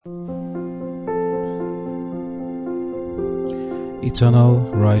Eternal,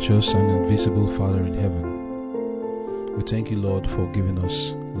 righteous, and invisible Father in heaven, we thank you, Lord, for giving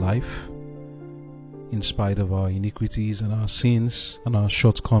us life in spite of our iniquities and our sins and our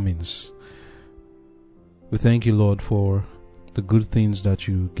shortcomings. We thank you, Lord, for the good things that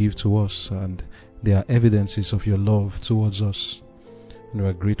you give to us, and they are evidences of your love towards us, and we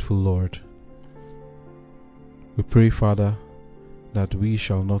are grateful, Lord. We pray, Father, that we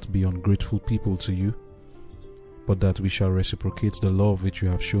shall not be ungrateful people to you, but that we shall reciprocate the love which you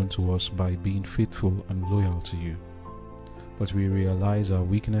have shown to us by being faithful and loyal to you. But we realize our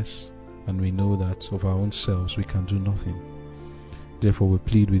weakness, and we know that of our own selves we can do nothing. Therefore we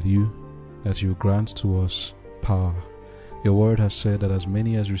plead with you that you grant to us power. Your word has said that as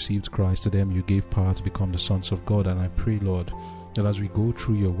many as received Christ, to them you gave power to become the sons of God. And I pray, Lord, that as we go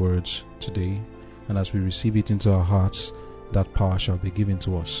through your words today, and as we receive it into our hearts, that power shall be given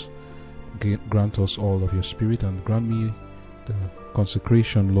to us. Grant us all of your Spirit, and grant me the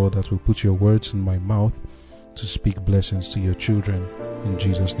consecration, Lord, that will put your words in my mouth to speak blessings to your children. In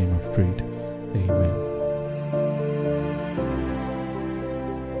Jesus' name I've prayed. Amen.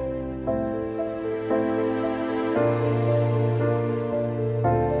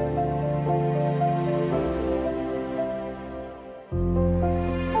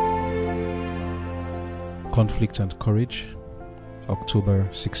 Conflict and Courage, October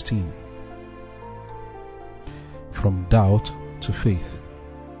 16. From doubt to faith.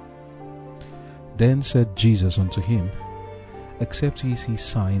 Then said Jesus unto him, Except ye see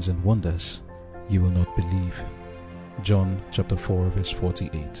signs and wonders, ye will not believe. John chapter 4 verse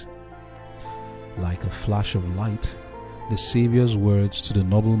 48. Like a flash of light, the Saviour's words to the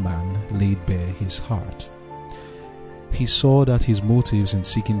nobleman laid bare his heart. He saw that his motives in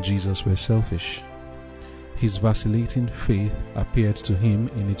seeking Jesus were selfish. His vacillating faith appeared to him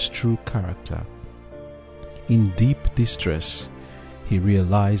in its true character. In deep distress, he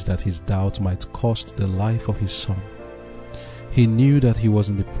realized that his doubt might cost the life of his son. He knew that he was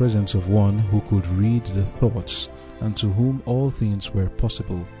in the presence of one who could read the thoughts and to whom all things were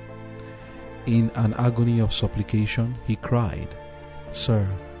possible. In an agony of supplication, he cried, Sir,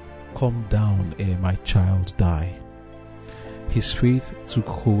 come down ere my child die. His faith took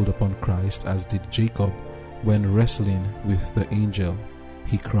hold upon Christ, as did Jacob when wrestling with the angel.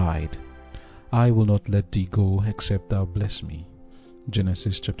 He cried, I will not let thee go except thou bless me.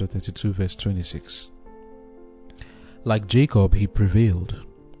 Genesis chapter 32 verse 26. Like Jacob, he prevailed.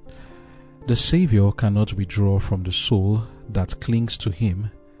 The Saviour cannot withdraw from the soul that clings to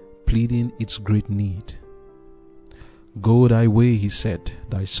him, pleading its great need. Go thy way, he said,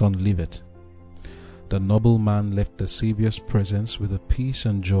 thy son liveth. The nobleman left the Saviour's presence with a peace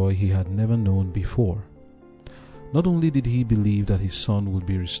and joy he had never known before. Not only did he believe that his son would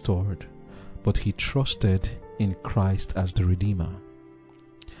be restored, but he trusted in Christ as the Redeemer.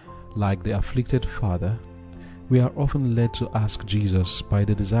 Like the afflicted father, we are often led to ask Jesus by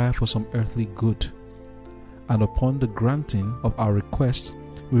the desire for some earthly good, and upon the granting of our request,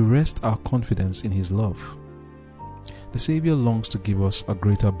 we rest our confidence in his love. The Saviour longs to give us a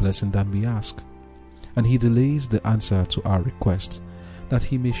greater blessing than we ask, and he delays the answer to our request, that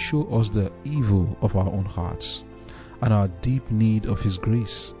he may show us the evil of our own hearts and our deep need of his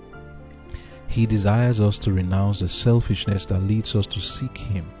grace. He desires us to renounce the selfishness that leads us to seek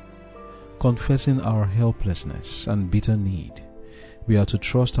him. Confessing our helplessness and bitter need, we are to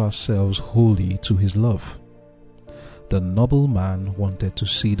trust ourselves wholly to his love. The nobleman wanted to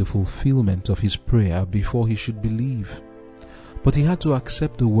see the fulfillment of his prayer before he should believe, but he had to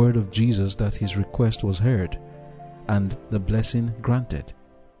accept the word of Jesus that his request was heard and the blessing granted.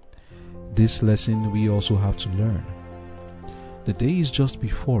 This lesson we also have to learn. The day is just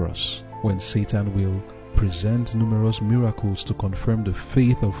before us when Satan will present numerous miracles to confirm the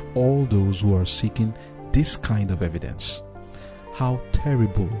faith of all those who are seeking this kind of evidence. How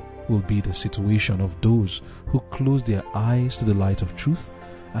terrible will be the situation of those who close their eyes to the light of truth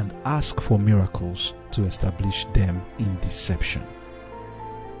and ask for miracles to establish them in deception.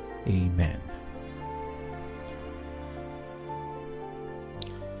 Amen.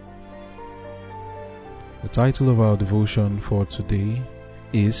 The title of our devotion for today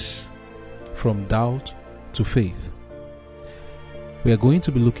is From Doubt to Faith. We are going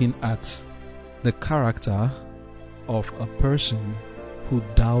to be looking at the character of a person who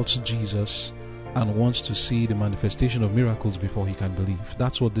doubts Jesus and wants to see the manifestation of miracles before he can believe.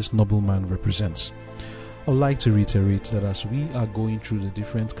 That's what this nobleman represents. I would like to reiterate that as we are going through the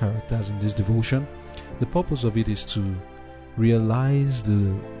different characters in this devotion, the purpose of it is to realize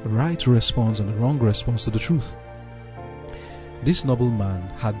the right response and the wrong response to the truth. This nobleman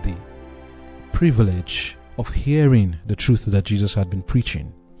had the privilege of hearing the truth that Jesus had been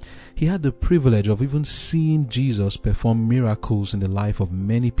preaching. He had the privilege of even seeing Jesus perform miracles in the life of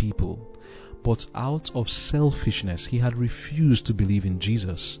many people. But out of selfishness, he had refused to believe in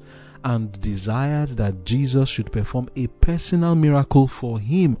Jesus and desired that Jesus should perform a personal miracle for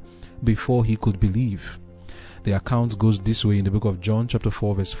him before he could believe. The account goes this way in the book of John chapter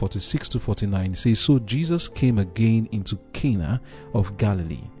 4 verse 46 to 49. It says, "So Jesus came again into Cana of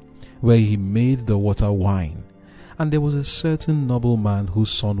Galilee, where he made the water wine. And there was a certain nobleman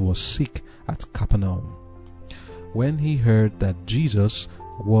whose son was sick at Capernaum. When he heard that Jesus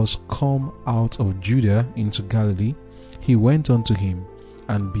was come out of Judea into Galilee, he went unto him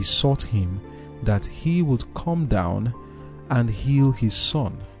and besought him that he would come down and heal his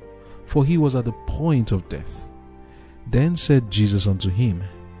son, for he was at the point of death. Then said Jesus unto him,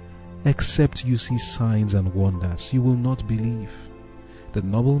 Except you see signs and wonders, you will not believe. The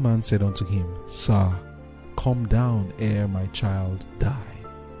nobleman said unto him, Sir, come down ere my child die."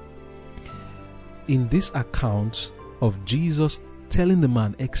 In this account of Jesus telling the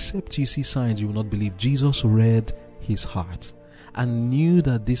man, except you see signs, you will not believe, Jesus read his heart and knew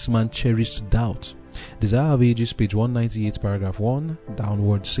that this man cherished doubt. Desire of Ages, page 198, paragraph 1,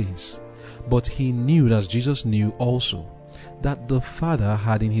 downward says, "But he knew, as Jesus knew also, that the Father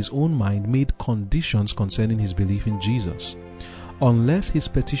had in his own mind made conditions concerning his belief in Jesus. Unless his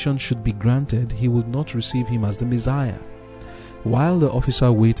petition should be granted, he would not receive him as the Messiah. While the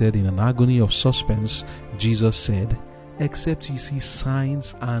officer waited in an agony of suspense, Jesus said, Except you see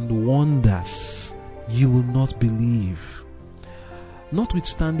signs and wonders, you will not believe."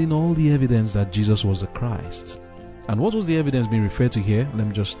 Notwithstanding all the evidence that Jesus was the Christ. And what was the evidence being referred to here? Let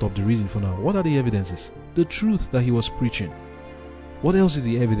me just stop the reading for now. What are the evidences? The truth that he was preaching. What else is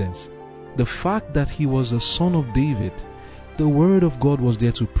the evidence? The fact that he was the son of David. The word of God was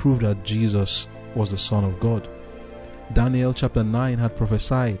there to prove that Jesus was the Son of God. Daniel chapter 9 had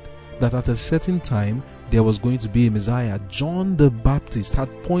prophesied that at a certain time there was going to be a Messiah. John the Baptist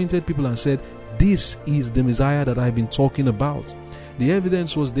had pointed people and said, "This is the Messiah that I've been talking about." The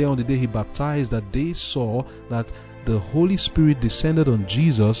evidence was there on the day he baptized, that they saw that the Holy Spirit descended on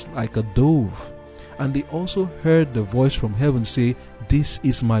Jesus like a dove. And they also heard the voice from heaven say, "This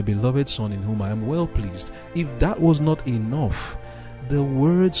is my beloved Son in whom I am well pleased." If that was not enough, the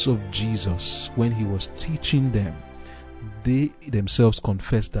words of Jesus when he was teaching them, they themselves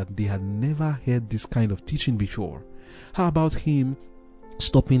confessed that they had never heard this kind of teaching before. How about him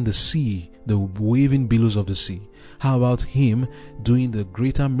stopping the sea, the waving billows of the sea? How about him doing the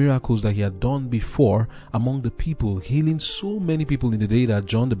greater miracles that he had done before among the people, healing so many people in the day that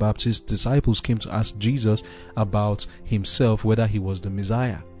John the Baptist's disciples came to ask Jesus about himself, whether he was the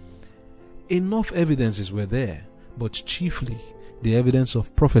Messiah? Enough evidences were there, but chiefly the evidence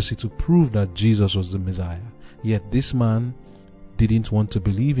of prophecy to prove that Jesus was the Messiah. Yet this man didn't want to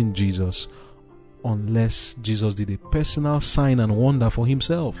believe in Jesus unless Jesus did a personal sign and wonder for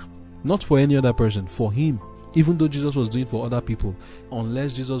himself. Not for any other person, for him. Even though Jesus was doing for other people,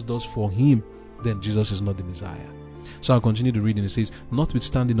 unless Jesus does for him, then Jesus is not the Messiah. So I'll continue to read, and it says,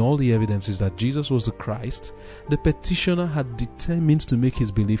 "Notwithstanding all the evidences that Jesus was the Christ, the petitioner had determined to make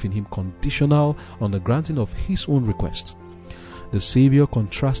his belief in him conditional on the granting of his own request. The Saviour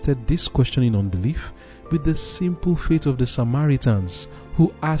contrasted this questioning unbelief with the simple faith of the Samaritans,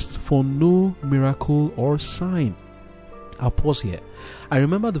 who asked for no miracle or sign." I'll pause here. I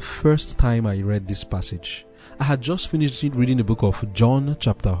remember the first time I read this passage. I had just finished reading the book of John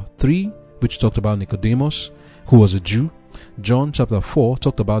chapter 3, which talked about Nicodemus, who was a Jew. John chapter 4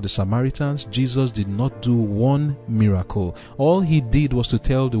 talked about the Samaritans. Jesus did not do one miracle. All he did was to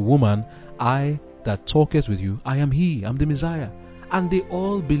tell the woman, "I that talketh with you, I am he, I'm the Messiah." And they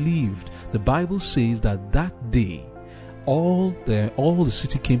all believed. The Bible says that that day, all the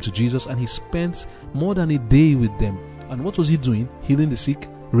city came to Jesus, and he spent more than a day with them. And what was he doing? Healing the sick,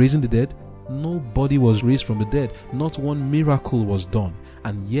 raising the dead? Nobody was raised from the dead. Not one miracle was done.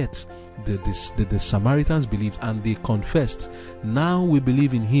 And yet, the Samaritans believed, and they confessed, "Now we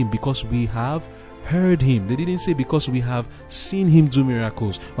believe in him because we have heard him." They didn't say because we have seen him do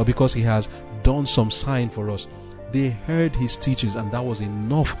miracles or because he has done some sign for us. They heard his teachings, and that was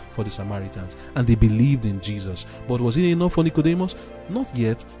enough for the Samaritans, and they believed in Jesus. But was it enough for Nicodemus? Not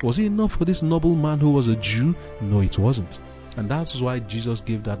yet. Was it enough for this nobleman who was a Jew? No, it wasn't. And that's why Jesus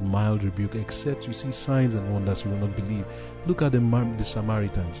gave that mild rebuke. "Except you see signs and wonders, you will not believe." Look at the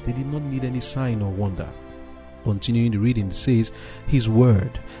Samaritans. They did not need any sign or wonder. Continuing the reading, it says, "His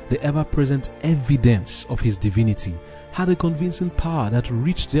word, the ever-present evidence of his divinity, had a convincing power that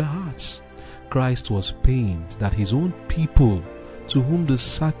reached their hearts. Christ was pained that his own people to whom the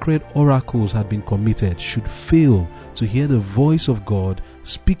sacred oracles had been committed, should fail to hear the voice of God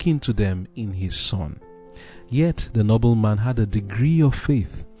speaking to them in his Son. Yet the nobleman had a degree of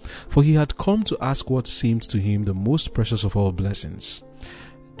faith, for he had come to ask what seemed to him the most precious of all blessings.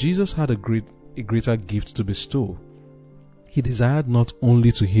 Jesus had a greater gift to bestow. He desired not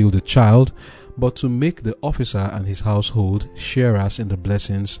only to heal the child, but to make the officer and his household sharers in the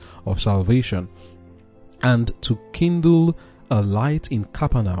blessings of salvation, and to kindle a light in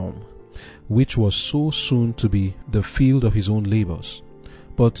Capernaum, which was so soon to be the field of his own labors.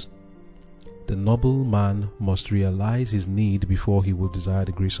 But the nobleman must realize his need before he will desire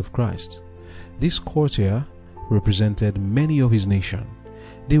the grace of Christ. This courtier represented many of his nation.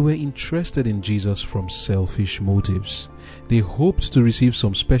 They were interested in Jesus from selfish motives. They hoped to receive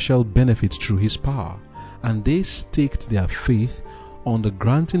some special benefit through his power, and they staked their faith on the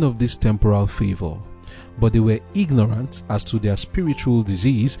granting of this temporal favor. But they were ignorant as to their spiritual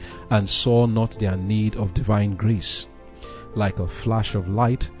disease and saw not their need of divine grace. Like a flash of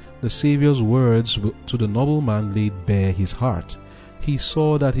light, the Saviour's words to the nobleman laid bare his heart. He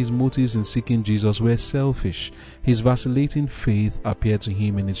saw that his motives in seeking Jesus were selfish. His vacillating faith appeared to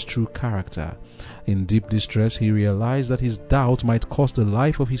him in its true character. In deep distress, he realized that his doubt might cost the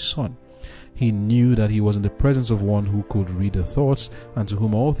life of his son. He knew that he was in the presence of one who could read the thoughts and to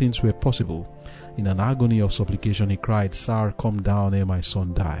whom all things were possible. In an agony of supplication, he cried, "Sir, come down ere my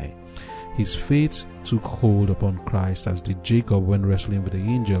son die." His faith took hold upon Christ, as did Jacob when wrestling with the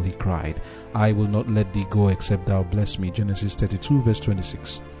angel. He cried, "I will not let thee go except thou bless me." Genesis 32 verse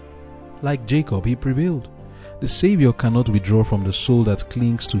 26. Like Jacob, he prevailed. The Saviour cannot withdraw from the soul that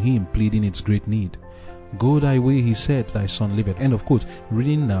clings to him, pleading its great need. "Go thy way," he said, "thy son liveth." End of quote.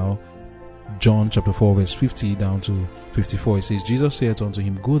 Reading now John chapter 4 verse 50 down to 54, it says, Jesus saith unto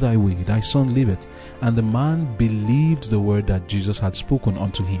him, "Go thy way, thy son liveth." And the man believed the word that Jesus had spoken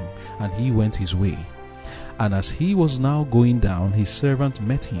unto him, and he went his way. And as he was now going down, his servant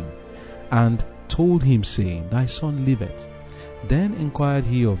met him, and told him, saying, "Thy son liveth." Then inquired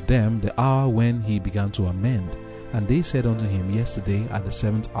he of them the hour when he began to amend. And they said unto him, "Yesterday at the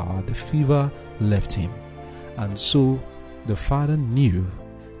 7th hour the fever left him." And so the father knew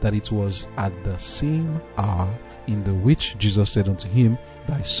that it was at the same hour in the which Jesus said unto him,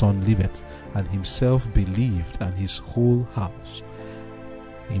 "Thy son liveth," and himself believed, and his whole house.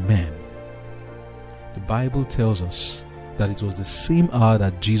 Amen. The Bible tells us that it was the same hour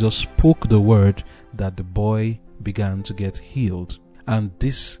that Jesus spoke the word that the boy began to get healed, and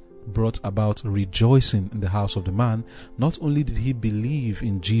this brought about rejoicing in the house of the man. Not only did he believe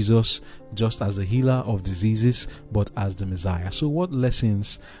in Jesus just as the healer of diseases, but as the Messiah. So what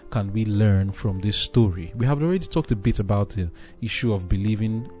lessons can we learn from this story? We have already talked a bit about the issue of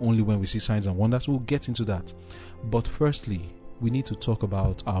believing only when we see signs and wonders. We'll get into that. But firstly, we need to talk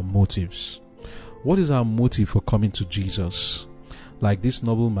about our motives. What is our motive for coming to Jesus? Like this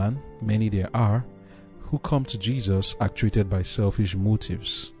nobleman, many there are who come to Jesus actuated by selfish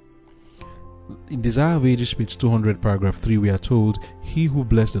motives. In Desire of Ages, page 200, paragraph 3, we are told, "He who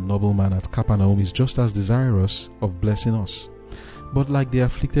blessed the nobleman at Capernaum is just as desirous of blessing us." But like the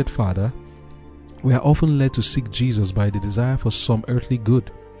afflicted father, we are often led to seek Jesus by the desire for some earthly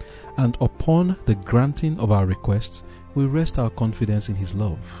good, and upon the granting of our requests, we rest our confidence in his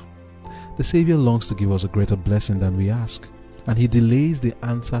love. The Saviour longs to give us a greater blessing than we ask, and he delays the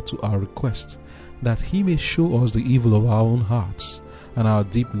answer to our request, that he may show us the evil of our own hearts and our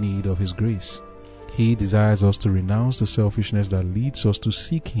deep need of his grace. He desires us to renounce the selfishness that leads us to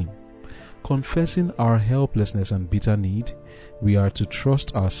seek him. Confessing our helplessness and bitter need, we are to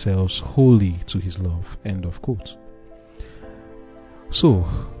trust ourselves wholly to his love. End of quote. So,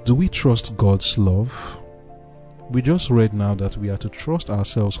 do we trust God's love? We just read now that we are to trust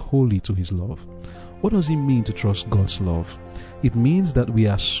ourselves wholly to his love. What does it mean to trust God's love? It means that we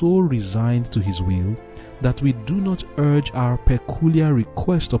are so resigned to his will that we do not urge our peculiar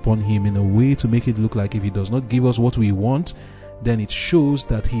request upon him in a way to make it look like if he does not give us what we want, then it shows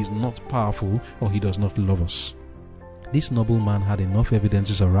that he is not powerful or he does not love us. This nobleman had enough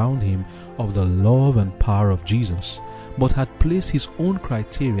evidences around him of the love and power of Jesus, but had placed his own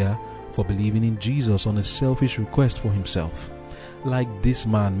criteria for believing in Jesus on a selfish request for himself. Like this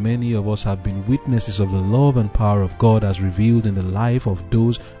man, many of us have been witnesses of the love and power of God as revealed in the life of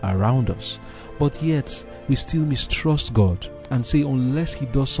those around us. But yet, we still mistrust God and say unless he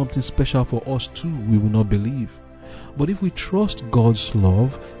does something special for us too, we will not believe. But if we trust God's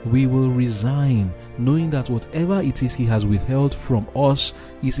love, we will resign, knowing that whatever it is he has withheld from us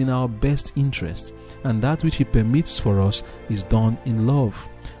is in our best interest, and that which he permits for us is done in love,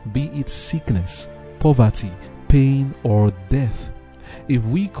 be it sickness, poverty, pain, or death. If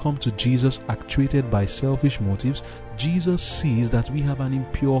we come to Jesus actuated by selfish motives, Jesus sees that we have an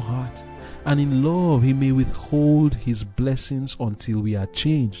impure heart, and in love He may withhold His blessings until we are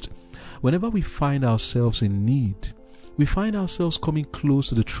changed. Whenever we find ourselves in need, we find ourselves coming close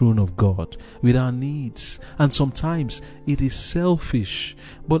to the throne of God with our needs, and sometimes it is selfish.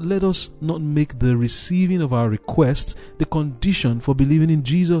 But let us not make the receiving of our request the condition for believing in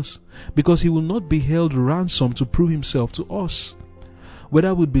Jesus, because He will not be held ransom to prove Himself to us.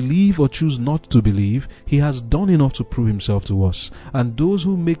 Whether we believe or choose not to believe, He has done enough to prove Himself to us. And those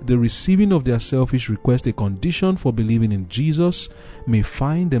who make the receiving of their selfish request a condition for believing in Jesus may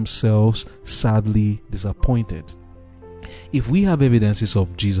find themselves sadly disappointed. If we have evidences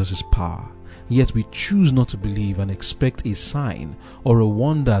of Jesus' power, yet we choose not to believe and expect a sign or a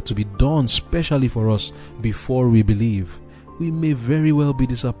wonder to be done specially for us before we believe, we may very well be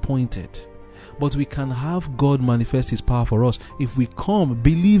disappointed. But we can have God manifest His power for us if we come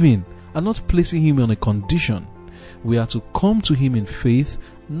believing and not placing Him on a condition. We are to come to Him in faith,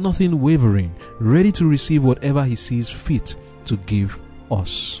 nothing wavering, ready to receive whatever He sees fit to give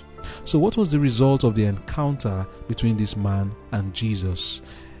us. So what was the result of the encounter between this man and Jesus?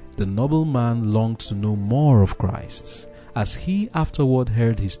 The nobleman longed to know more of Christ. As he afterward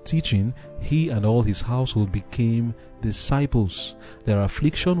heard His teaching, he and all his household became disciples. Their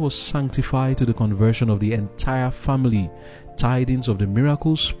affliction was sanctified to the conversion of the entire family. Tidings of the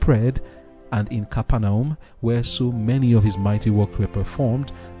miracles spread, and in Capernaum, where so many of His mighty works were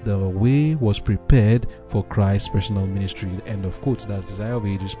performed, the way was prepared for Christ's personal ministry. End of quote. That's Desire of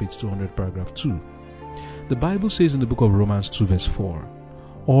Ages, page 200, paragraph 2. The Bible says in the book of Romans 2 verse 4,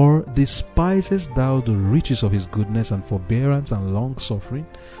 "Or despisest thou the riches of His goodness and forbearance and long-suffering,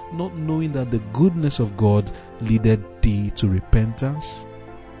 not knowing that the goodness of God leadeth thee to repentance?"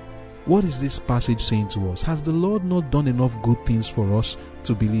 What is this passage saying to us? Has the Lord not done enough good things for us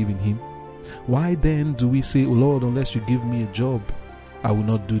to believe in Him? Why then do we say, "Oh Lord, unless you give me a job, I will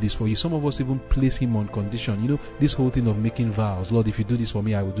not do this for you"? Some of us even place Him on condition. This whole thing of making vows. "Lord, if you do this for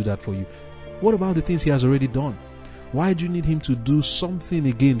me, I will do that for you." What about the things He has already done? Why do you need Him to do something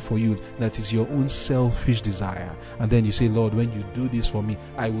again for you that is your own selfish desire? And then you say, "Lord, when you do this for me,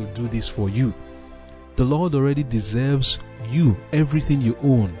 I will do this for you." The Lord already deserves you, everything you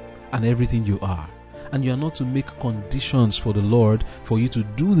own and everything you are. And you are not to make conditions for the Lord for you to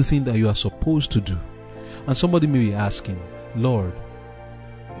do the thing that you are supposed to do. And somebody may be asking, "Lord,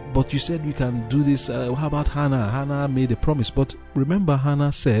 but you said we can do this. How about Hannah? Hannah made a promise." But remember,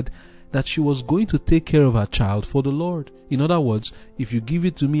 Hannah said that she was going to take care of her child for the Lord. In other words, if you give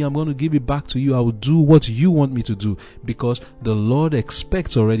it to me, I'm going to give it back to you. I will do what you want me to do, because the Lord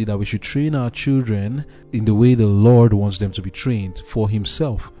expects already that we should train our children in the way the Lord wants them to be trained for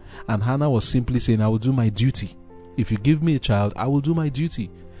Himself. And Hannah was simply saying, "I will do my duty. If you give me a child, I will do my duty."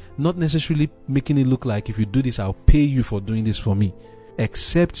 Not necessarily making it look like, "If you do this, I'll pay you for doing this for me."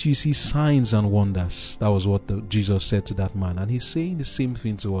 Except you see signs and wonders. That was what Jesus said to that man. And He's saying the same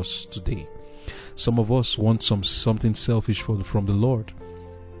thing to us today. Some of us want something selfish from the Lord.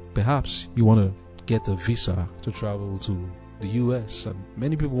 Perhaps you want to get a visa to travel to the US, and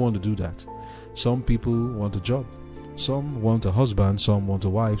many people want to do that. Some people want a job. Some want a husband, some want a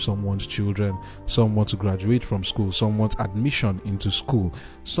wife, some want children, some want to graduate from school, some want admission into school,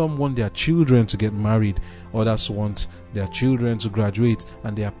 some want their children to get married, others want their children to graduate,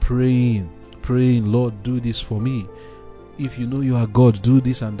 and they are praying, "Lord, do this for me. If you know you are God, do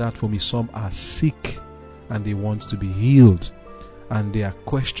this and that for me." Some are sick and they want to be healed, and they are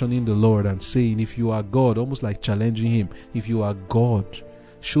questioning the Lord and saying, "If you are God," almost like challenging Him, "if you are God,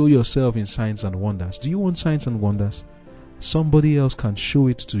 show yourself in signs and wonders." Do you want signs and wonders? Somebody else can show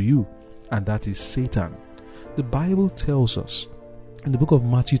it to you, and that is Satan. The Bible tells us in the book of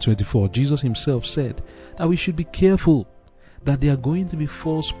Matthew 24, Jesus Himself said that we should be careful, that there are going to be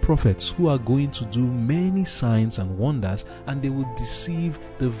false prophets who are going to do many signs and wonders, and they will deceive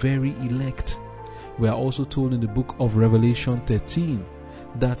the very elect. We are also told in the book of Revelation 13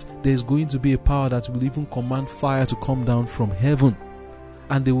 that there is going to be a power that will even command fire to come down from heaven,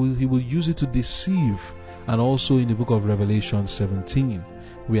 and He will use it to deceive. And also in the book of Revelation 17,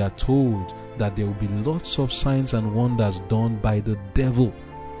 we are told that there will be lots of signs and wonders done by the devil,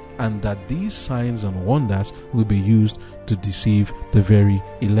 and that these signs and wonders will be used to deceive the very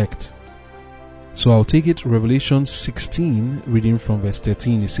elect. So I'll take it, Revelation 16, reading from verse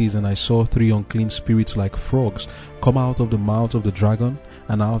 13. It says, "And I saw 3 unclean spirits like frogs come out of the mouth of the dragon,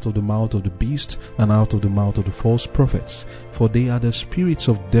 and out of the mouth of the beast, and out of the mouth of the false prophets. For they are the spirits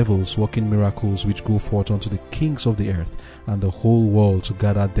of devils working miracles, which go forth unto the kings of the earth and the whole world to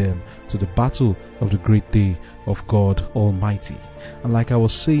gather them to the battle of the great day of God Almighty." And like I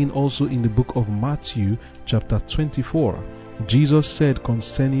was saying also in the book of Matthew chapter 24, Jesus said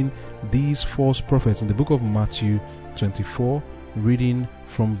concerning these false prophets in the book of Matthew 24, reading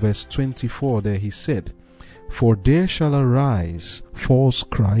from verse 24, there he said, "For there shall arise false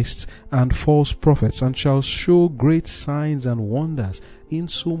Christs and false prophets, and shall show great signs and wonders,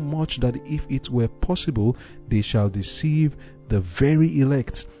 insomuch that if it were possible, they shall deceive the very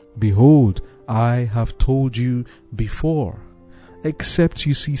elect. Behold, I have told you before." Except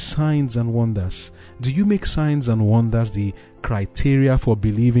you see signs and wonders. Do you make signs and wonders the criteria for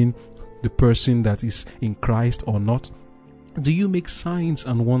believing the person that is in Christ or not? Do you make signs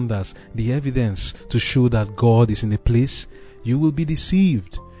and wonders the evidence to show that God is in a place? You will be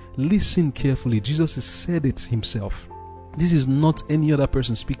deceived. Listen carefully. Jesus has said it himself. This is not any other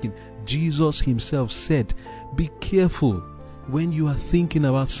person speaking. Jesus himself said, be careful when you are thinking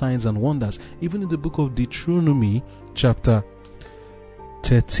about signs and wonders. Even in the book of Deuteronomy chapter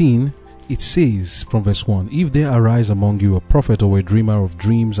 13, it says from verse 1, "If there arise among you a prophet or a dreamer of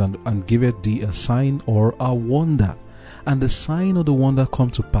dreams, and giveth thee a sign or a wonder, and the sign or the wonder come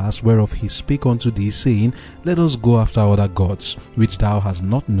to pass, whereof he spake unto thee, saying, Let us go after other gods, which thou hast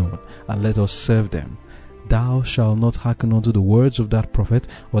not known, and let us serve them. Thou shalt not hearken unto the words of that prophet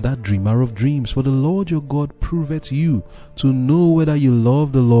or that dreamer of dreams, for the Lord your God proveth you, to know whether you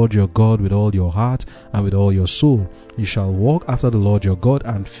love the Lord your God with all your heart and with all your soul. You shall walk after the Lord your God,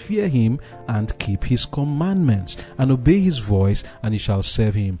 and fear him, and keep his commandments, and obey his voice, and you shall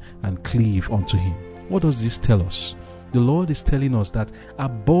serve him, and cleave unto him." What does this tell us? The Lord is telling us that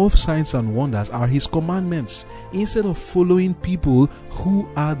above signs and wonders are his commandments. Instead of following people who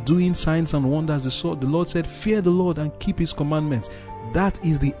are doing signs and wonders, the Lord said, fear the Lord and keep his commandments. That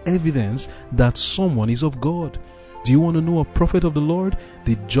is the evidence that someone is of God. Do you want to know a prophet of the Lord?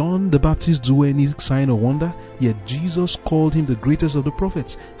 Did John the Baptist do any sign or wonder? Yet Jesus called him the greatest of the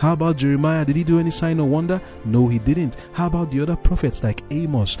prophets. How about Jeremiah? Did he do any sign or wonder? No, he didn't. How about the other prophets like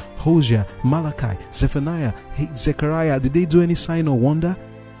Amos, Hosea, Malachi, Zephaniah, Zechariah? Did they do any sign or wonder?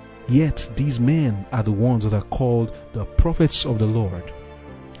 Yet these men are the ones that are called the prophets of the Lord.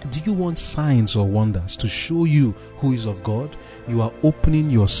 Do you want signs or wonders to show you who is of God? You are opening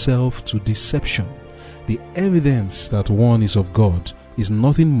yourself to deception. The evidence that one is of God is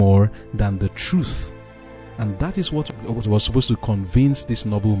nothing more than the truth. And that is what was supposed to convince this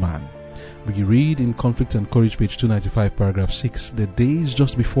nobleman. We read in Conflict and Courage, page 295, paragraph 6, "The days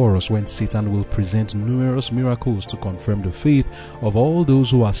just before us when Satan will present numerous miracles to confirm the faith of all those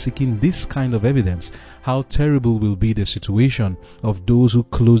who are seeking this kind of evidence. How terrible will be the situation of those who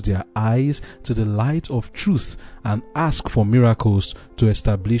close their eyes to the light of truth and ask for miracles to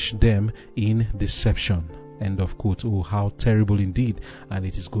establish them in deception." End of quote. Oh, how terrible indeed. And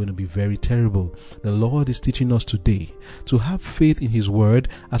it is going to be very terrible. The Lord is teaching us today to have faith in his word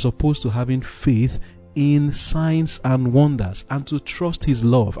as opposed to having faith in signs and wonders, and to trust his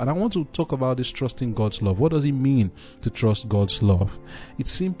love. And I want to talk about this trusting God's love. What does it mean to trust God's love? It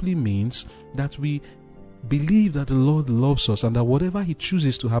simply means that we believe that the Lord loves us, and that whatever he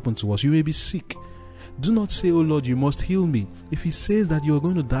chooses to happen to us, you may be sick, do not say, "Oh Lord, you must heal me." If he says that you are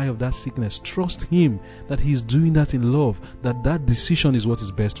going to die of that sickness, trust him that he's doing that in love, that decision is what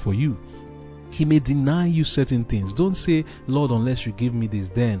is best for you. He may deny you certain things. Don't say, "Lord, unless you give me this,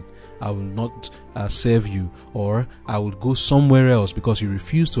 then I will not serve you," or "I will go somewhere else because you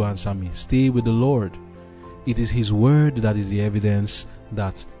refuse to answer me." Stay with the Lord. It is his word that is the evidence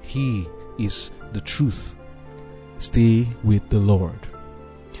that he is the truth. Stay with the Lord.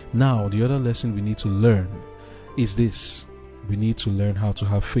 Now, the other lesson we need to learn is this. We need to learn how to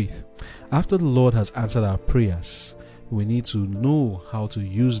have faith. After the Lord has answered our prayers, we need to know how to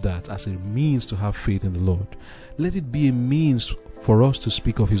use that as a means to have faith in the Lord. Let it be a means for us to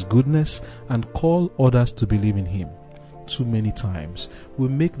speak of his goodness and call others to believe in him. Too many times we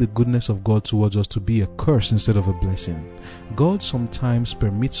make the goodness of God towards us to be a curse instead of a blessing. God sometimes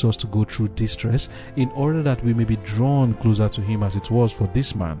permits us to go through distress in order that we may be drawn closer to him, as it was for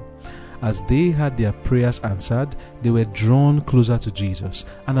this man. As they had their prayers answered, they were drawn closer to Jesus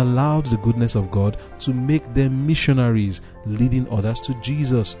and allowed the goodness of God to make them missionaries, leading others to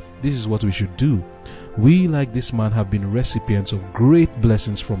Jesus. This is what we should do. We, like this man, have been recipients of great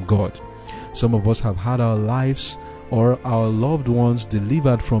blessings from God. Some of us have had our lives or our loved ones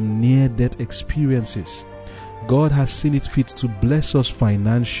delivered from near-death experiences. God has seen it fit to bless us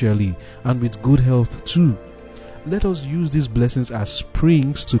financially and with good health too. Let us use these blessings as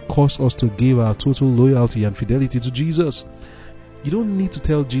springs to cause us to give our total loyalty and fidelity to Jesus. You don't need to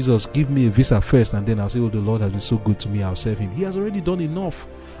tell Jesus, give me a visa first, and then I'll say, oh, the Lord has been so good to me, I'll serve him. He has already done enough.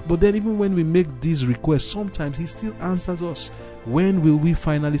 But then even when we make these requests, sometimes he still answers us. When will we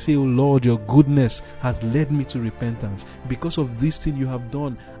finally say, oh Lord, your goodness has led me to repentance. Because of this thing you have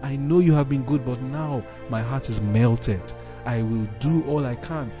done, I know you have been good, but now my heart is melted. I will do all I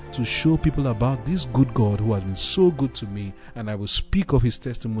can to show people about this good God who has been so good to me, and I will speak of his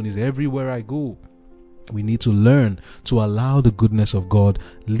testimonies everywhere I go. We need to learn to allow the goodness of God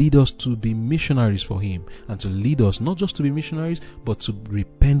lead us to be missionaries for him, and to lead us not just to be missionaries but to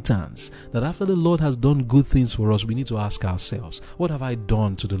repentance. That after the Lord has done good things for us, we need to ask ourselves, what have I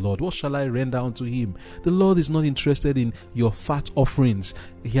done to the Lord? What shall I render unto him? The Lord is not interested in your fat offerings.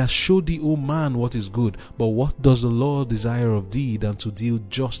 He has showed thee, O man, what is good. But what does the Lord desire of thee than to deal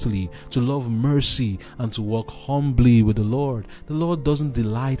justly, to love mercy, and to walk humbly with the Lord? The Lord doesn't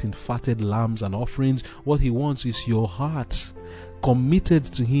delight in fatted lambs and offerings. What he wants is your heart, committed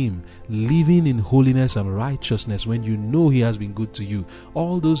to him, living in holiness and righteousness when you know he has been good to you.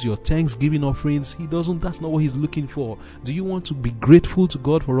 All those your thanksgiving offerings, that's not what he's looking for. Do you want to be grateful to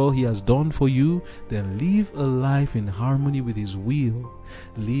God for all he has done for you? Then live a life in harmony with his will.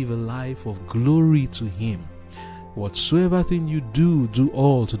 Live a life of glory to him. Whatsoever thing you do, do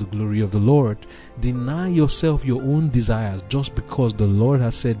all to the glory of the Lord. Deny yourself your own desires just because the Lord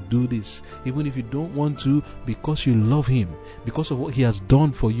has said do this. Even if you don't want to, because you love him, because of what he has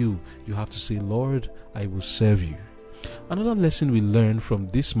done for you, you have to say, Lord, I will serve you. Another lesson we learn from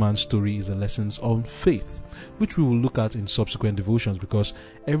this man's story is the lessons on faith, which we will look at in subsequent devotions, because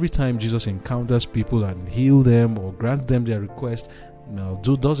every time Jesus encounters people and heals them or grants them their request,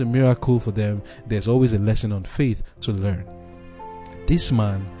 does a miracle for them, there's always a lesson on faith to learn. This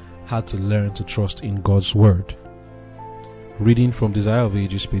man had to learn to trust in God's word. Reading from Desire of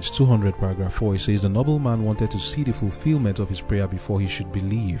Ages, page 200, paragraph 4, it says, the nobleman wanted to see the fulfillment of his prayer before he should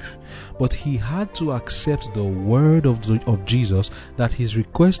believe, but he had to accept the word of Jesus that his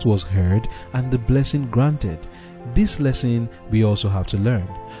request was heard and the blessing granted. This lesson we also have to learn.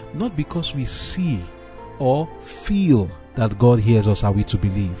 Not because we see or feel that God hears us are we to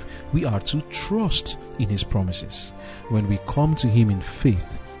believe. We are to trust in his promises. When we come to him in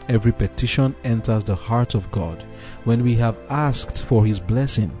faith, every petition enters the heart of God. When we have asked for his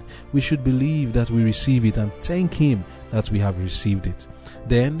blessing, we should believe that we receive it and thank him that we have received it.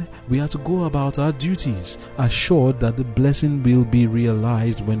 Then we are to go about our duties, assured that the blessing will be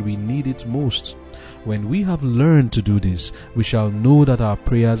realized when we need it most. When we have learned to do this, we shall know that our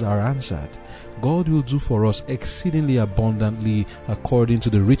prayers are answered. God will do for us exceedingly abundantly according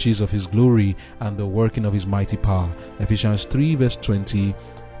to the riches of his glory and the working of his mighty power. Ephesians 3 verse 20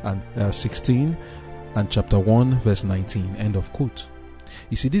 and 16 and chapter 1 verse 19. End of quote.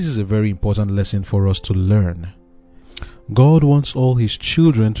 You see, this is a very important lesson for us to learn. God wants all his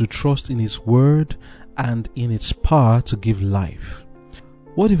children to trust in his word and in its power to give life.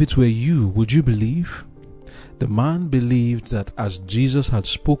 What if it were you? Would you believe? The man believed that as Jesus had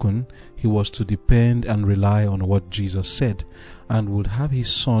spoken, he was to depend and rely on what Jesus said and would have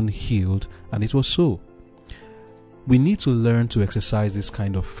his son healed, and it was so. We need to learn to exercise this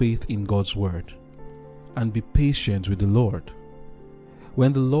kind of faith in God's word and be patient with the Lord.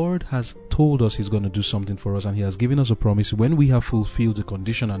 When the Lord has told us he's going to do something for us and he has given us a promise, when we have fulfilled the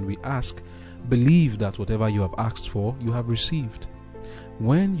condition and we ask, believe that whatever you have asked for, you have received.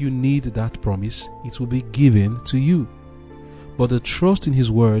 When you need that promise, it will be given to you. But the trust in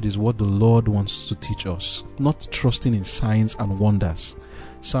his word is what the Lord wants to teach us, not trusting in signs and wonders.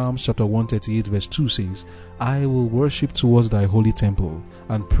 Psalms chapter 138 verse 2 says, I will worship towards thy holy temple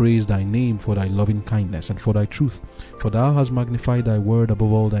and praise thy name for thy loving kindness and for thy truth. For thou hast magnified thy word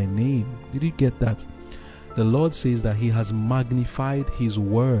above all thy name. Did you get that? The Lord says that he has magnified his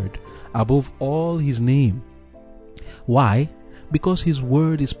word above all his name. Why? Because his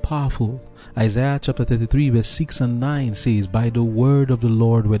word is powerful. Isaiah chapter 33 verse 6 and 9 says, by the word of the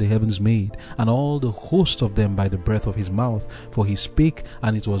Lord were the heavens made, and all the host of them by the breath of his mouth. For he spake,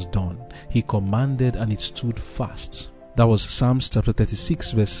 and it was done. He commanded, and it stood fast. That was Psalms chapter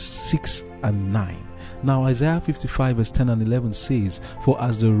 36 verse 6 and 9. Now Isaiah 55 verse 10 and 11 says, for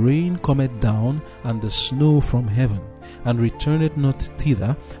as the rain cometh down, and the snow from heaven, and returneth not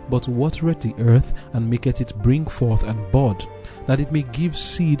thither, but watereth the earth, and maketh it bring forth and bud, that it may give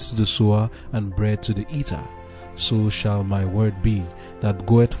seed to the sower and bread to the eater. So shall my word be that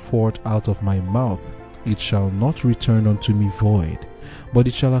goeth forth out of my mouth. it shall not return unto me void, but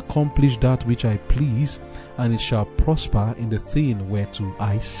it shall accomplish that which I please, and it shall prosper in the thing whereto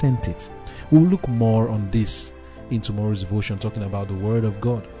I sent it. We'll look more on this in tomorrow's devotion, talking about the Word of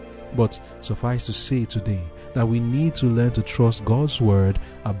God. But suffice to say today that we need to learn to trust God's Word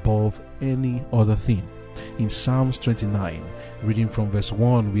above any other thing. In Psalms 29, reading from verse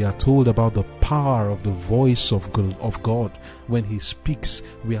 1, we are told about the power of the voice of God. When He speaks,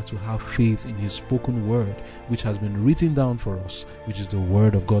 we are to have faith in His spoken word, which has been written down for us, which is the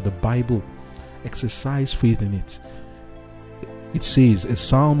Word of God, the Bible. Exercise faith in it. It says, a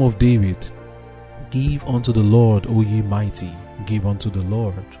Psalm of David, give unto the Lord, O ye mighty, give unto the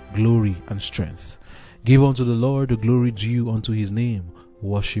Lord glory and strength. Give unto the Lord the glory due unto His name.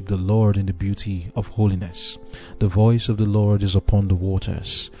 Worship the Lord in the beauty of holiness. The voice of the Lord is upon the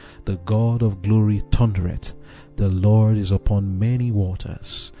waters. The God of glory thundereth. The Lord is upon many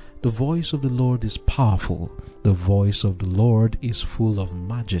waters. The voice of the Lord is powerful. The voice of the Lord is full of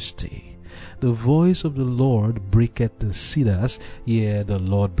majesty. The voice of the Lord breaketh the cedars. Yea, the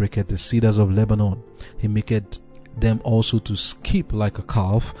Lord breaketh the cedars of Lebanon. He maketh them also to skip like a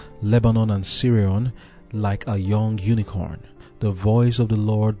calf, Lebanon and Syrian like a young unicorn. The voice of the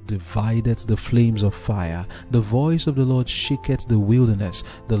Lord divideth the flames of fire. The voice of the Lord shaketh the wilderness.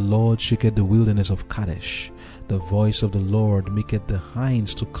 The Lord shaketh the wilderness of Kadesh. The voice of the Lord maketh the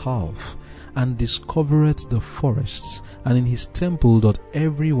hinds to calve, and discovereth the forests. And in His temple doth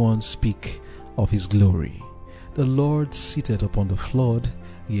every one speak of His glory. The Lord sitteth upon the flood.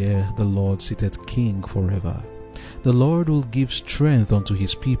 Yea, the Lord sitteth King forever. The Lord will give strength unto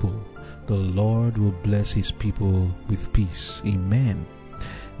His people. The Lord will bless His people with peace. Amen.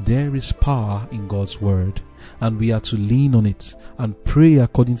 There is power in God's word, and we are to lean on it and pray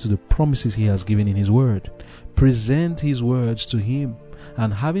according to the promises He has given in His word. Present His words to Him,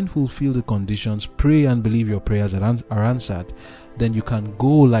 and having fulfilled the conditions, pray and believe your prayers are answered. Then you can go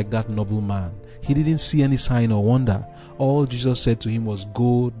like that nobleman. He didn't see any sign or wonder. All Jesus said to him was,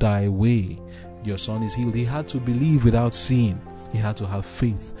 go thy way. Your son is healed. He had to believe without seeing. He had to have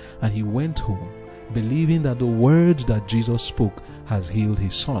faith, and he went home believing that the word that Jesus spoke has healed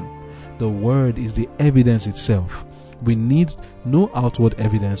his son. The word is the evidence itself. We need no outward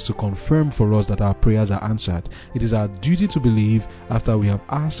evidence to confirm for us that our prayers are answered. It is our duty to believe after we have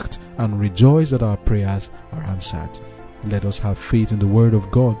asked and rejoice that our prayers are answered. Let us have faith in the word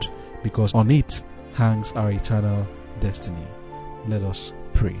of God, because on it hangs our eternal destiny. Let us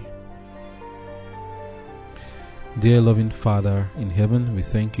pray. Dear loving Father in heaven, we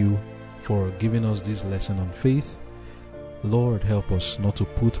thank you for giving us this lesson on faith. Lord, help us not to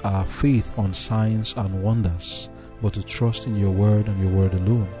put our faith on signs and wonders, but to trust in your word and your word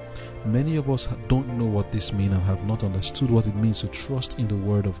alone. Many of us don't know what this means and have not understood what it means to trust in the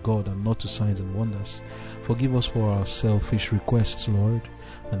word of God and not to signs and wonders. Forgive us for our selfish requests, Lord,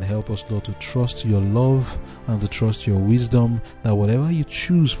 and help us, Lord, to trust your love and to trust your wisdom, that whatever you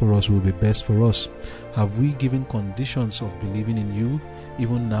choose for us will be best for us. Have we given conditions of believing in you,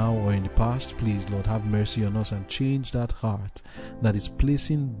 even now or in the past? Please, Lord, have mercy on us and change that heart that is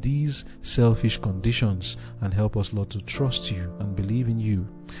placing these selfish conditions, and help us, Lord, to trust you and believe in you.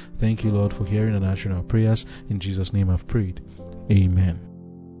 Thank you, Lord, for hearing and answering our prayers. In Jesus' name I've prayed. Amen.